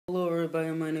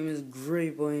everybody? My name is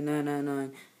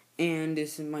GreatBoy999 and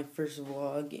this is my first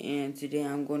vlog, and today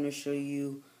I'm going to show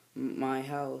you my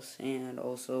house and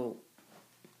also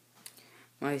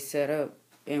my setup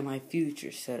and my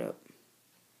future setup.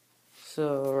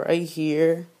 So right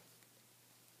here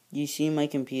you see my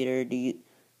computer.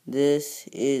 This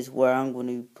is where I'm going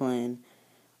to be playing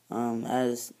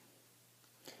as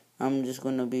I'm just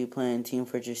going to be playing Team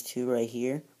Fortress 2 right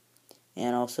here,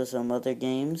 and also some other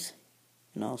games.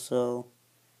 And also,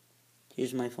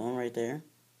 here's my phone right there.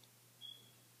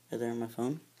 Right there on my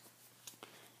phone.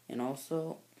 And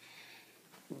also,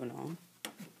 moving on.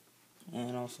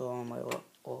 And also on my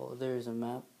wall, there's a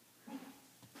map.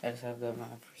 I just have that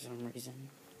map for some reason.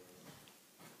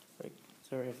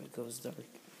 Sorry if it goes dark.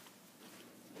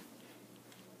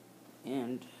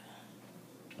 And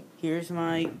here's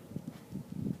my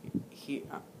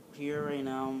here right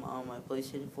now I'm on my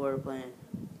PlayStation 4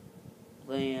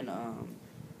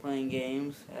 playing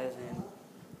games, as in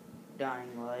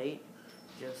Dying Light,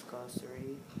 Just Cause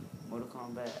 3, Mortal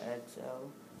Kombat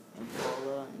XL,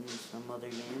 Impala, and some other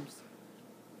games.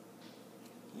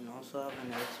 And also have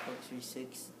an Xbox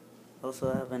 360.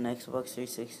 Also have an Xbox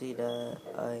 360 that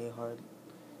I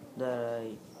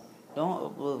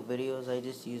don't upload videos. I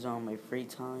just use on my free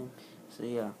time. So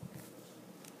yeah.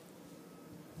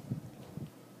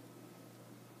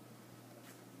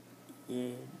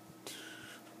 And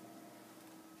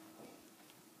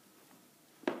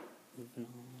moving on.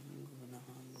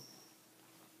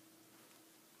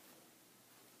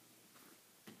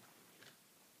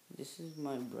 This is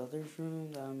my brother's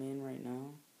room that I'm in right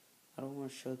now. I don't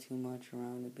want to show too much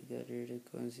around it because there's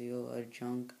going to see a lot of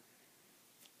junk.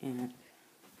 And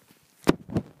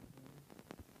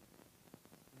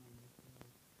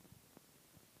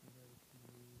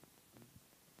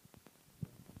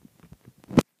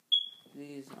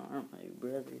these aren't my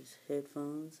brother's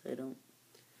headphones.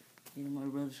 These are my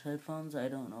brother's headphones. I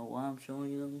don't know why I'm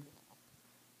showing you them.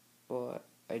 But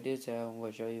I did say I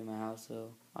would show you my house,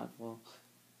 so I will.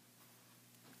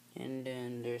 And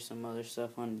then there's some other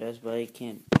stuff on the desk, but I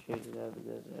can't show you that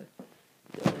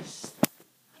because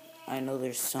I know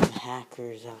there's some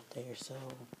hackers out there, so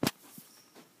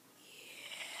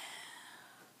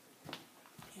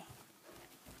yeah.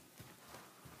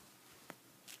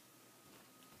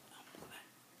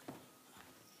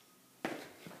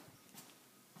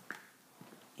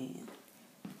 And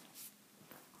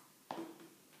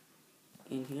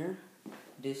in here,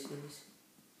 this is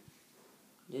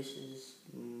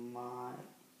my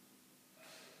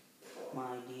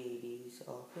DAD's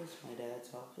office, my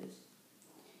dad's office.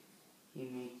 He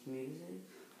makes music.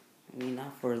 I mean,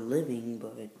 not for a living,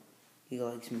 but he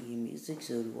likes making music,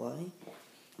 so do I.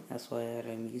 That's why I had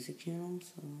a music channel,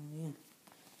 so yeah.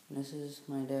 And this is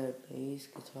my dad, bass,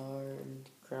 guitar, and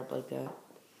crap like that.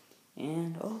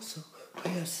 And also, I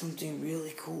have something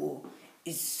really cool.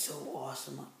 It's so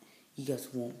awesome. You guys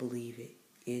won't believe it.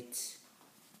 It's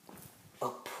a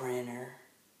printer.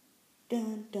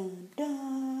 Dun, dun,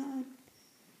 dun.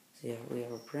 So yeah, we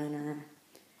have a printer.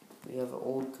 We have an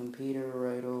old computer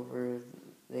right over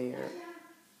there.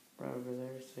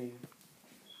 So yeah.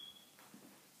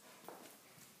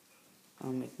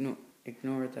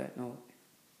 Ignore that note.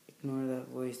 Ignore that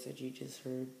voice that you just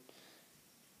heard.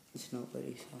 It's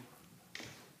nobody,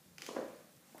 so.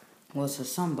 Well, it's a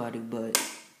somebody, but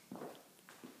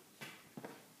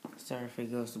sorry if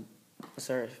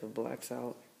it blacks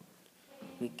out.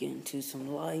 We get into some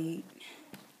light.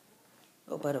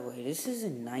 Oh, by the way, this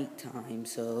isn't nighttime,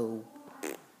 so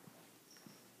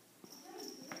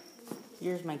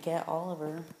here's my cat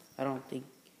Oliver. I don't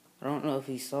know if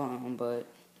you saw him, but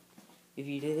if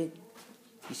you did,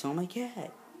 you saw my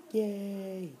cat.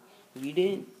 Yay! If you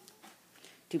didn't,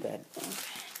 too bad.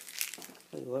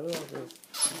 Wait, what do I do?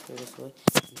 Go this way.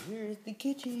 Here's the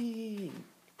kitchen.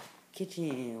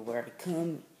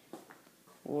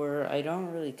 Where I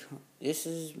don't really come. This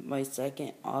is my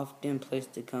second often place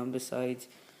to come besides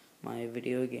my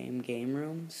video game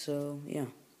room. So yeah,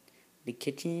 the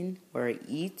kitchen where I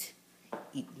eat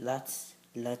lots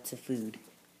of food.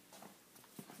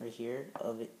 Right here,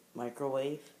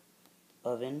 microwave,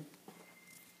 oven.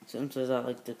 Sometimes I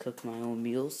like to cook my own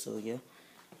meals, so yeah.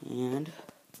 And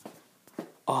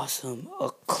awesome,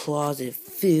 a closet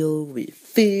filled with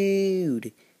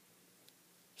food.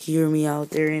 Hear me out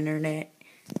there, internet.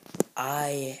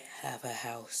 I have a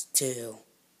house too.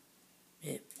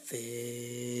 It food.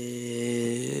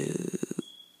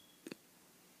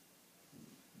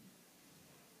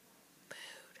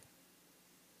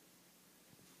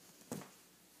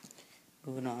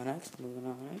 Moving on next.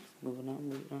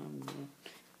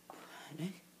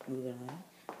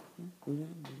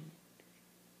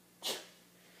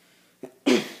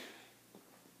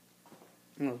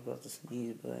 I was about to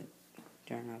sneeze, but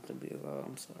turned out to be a lot.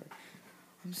 I'm sorry.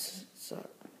 Sorry.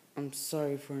 I'm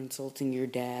sorry for insulting your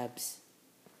dabs.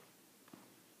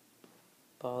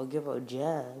 But I'll give out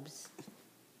jabs.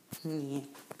 Yeah.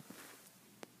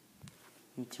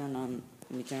 Let me turn on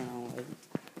light.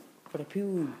 For the people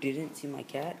who didn't see my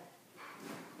cat,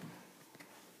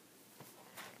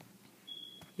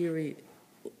 here he.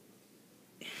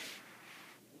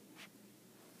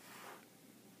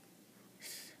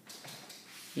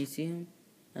 You see him?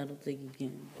 I don't think you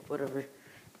can, but whatever.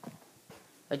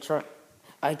 I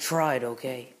tried,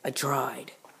 okay? I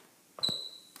tried.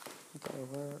 Okay,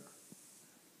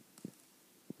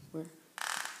 where?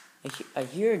 I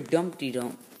hear a Dumpty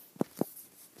Dump.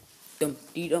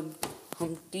 Dumpty Dump.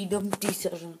 Humpty Dumpty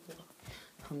said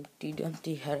Humpty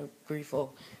Dumpty had a free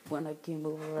fall. When I came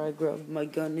over, I grabbed my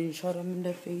gun and shot him in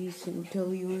the face until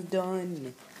he was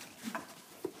done.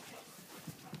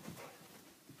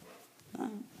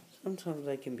 Sometimes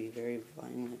I can be very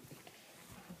violent.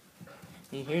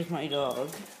 And here's my dog,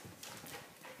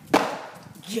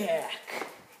 Jack.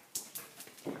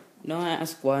 Don't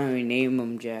ask why we name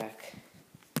him Jack.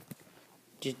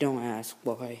 Just don't ask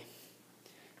why.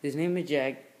 His name is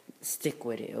Jack. Stick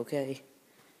with it, okay?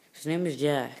 His name is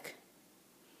Jack.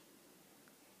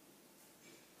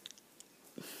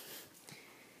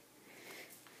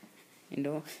 You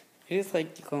know, I just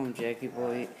like to call him Jackie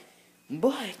Boy.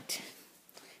 But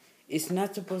it's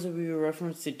not supposed to be a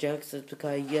reference to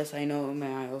Jacksepticeye. Yes, I know,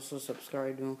 man. I also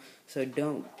subscribe to him, so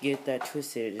don't get that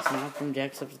twisted. It's not from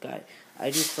Jacksepticeye. I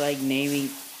just like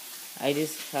having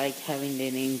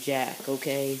the name Jack.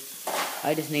 Okay,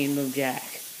 I just named him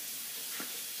Jack.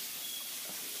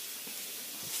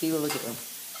 See, look at him.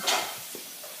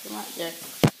 Come on, Jack.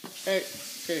 Hey,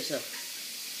 show yourself.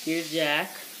 Here's Jack.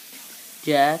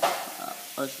 Jack.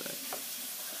 Oh, sorry.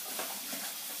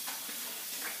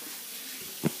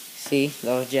 See,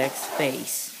 that was Jack's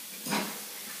face.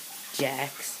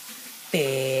 Jack's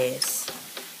face.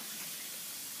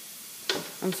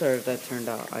 I'm sorry if that turned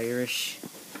out Irish.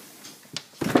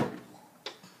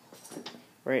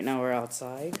 Right now we're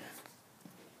outside.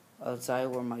 Outside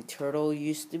where my turtle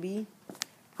used to be.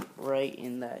 Right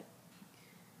in that.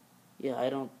 Yeah, I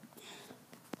don't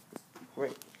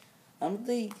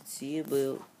think you can see it,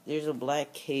 but there's a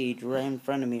black cage right in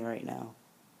front of me right now.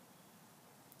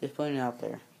 Just putting it out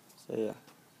there. So yeah.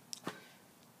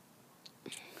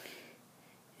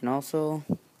 And also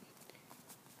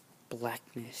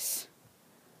blackness.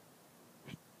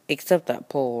 Except that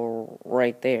pole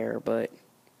right there, but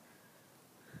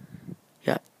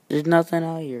yeah, there's nothing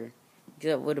out here.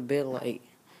 Except with a bit of light.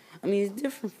 I mean, it's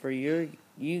different for you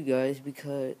guys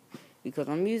because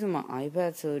I'm using my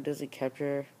iPad, so it doesn't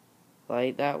capture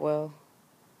light that well.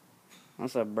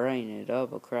 Unless I brighten it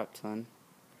up a crap ton.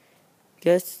 You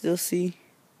guys still see?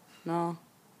 No.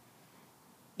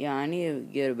 Yeah, I need to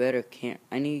get a better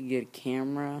I need to get a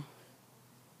camera.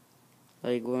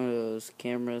 Like one of those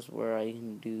cameras where I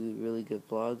can do really good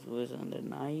vlogs with on the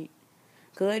night.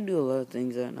 Because I do a lot of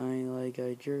things at night. Like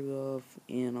I jerk off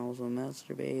and also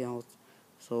masturbate. Also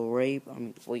rape. I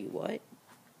mean, wait, what?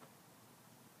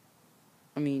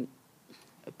 I mean,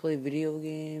 I play video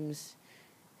games.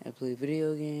 I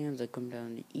come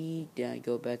down to eat. Then I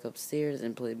go back upstairs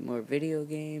and play more video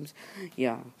games.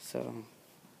 Yeah, so.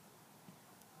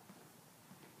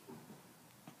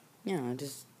 Yeah, I'm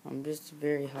just a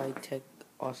very high-tech,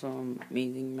 awesome,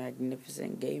 amazing,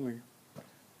 magnificent gamer.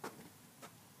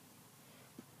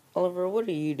 Oliver, what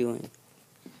are you doing?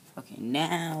 Okay,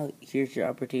 now here's your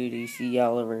opportunity to see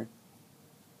Oliver.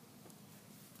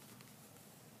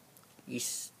 You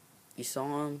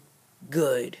saw him?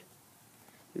 Good.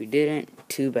 You didn't?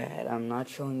 Too bad. I'm not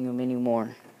showing him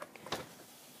anymore.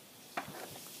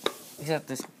 Except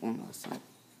this one last time.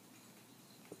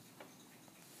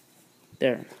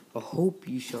 There. I hope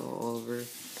you saw Oliver.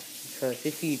 Because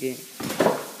if you didn't,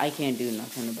 I can't do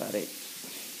nothing about it.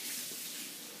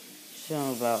 Shown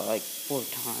him about like 4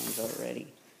 times already.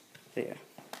 So yeah.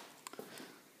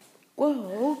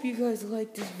 Well, I hope you guys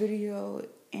liked this video.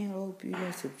 And I hope you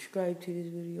guys subscribe to this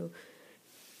video.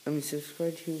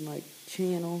 Subscribe to my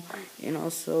channel. And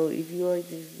also, if you like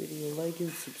this video, like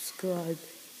and subscribe.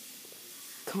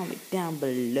 Comment down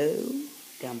below.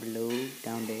 Down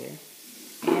there.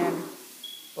 And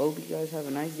hope you guys have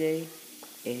a nice day.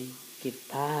 And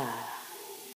goodbye.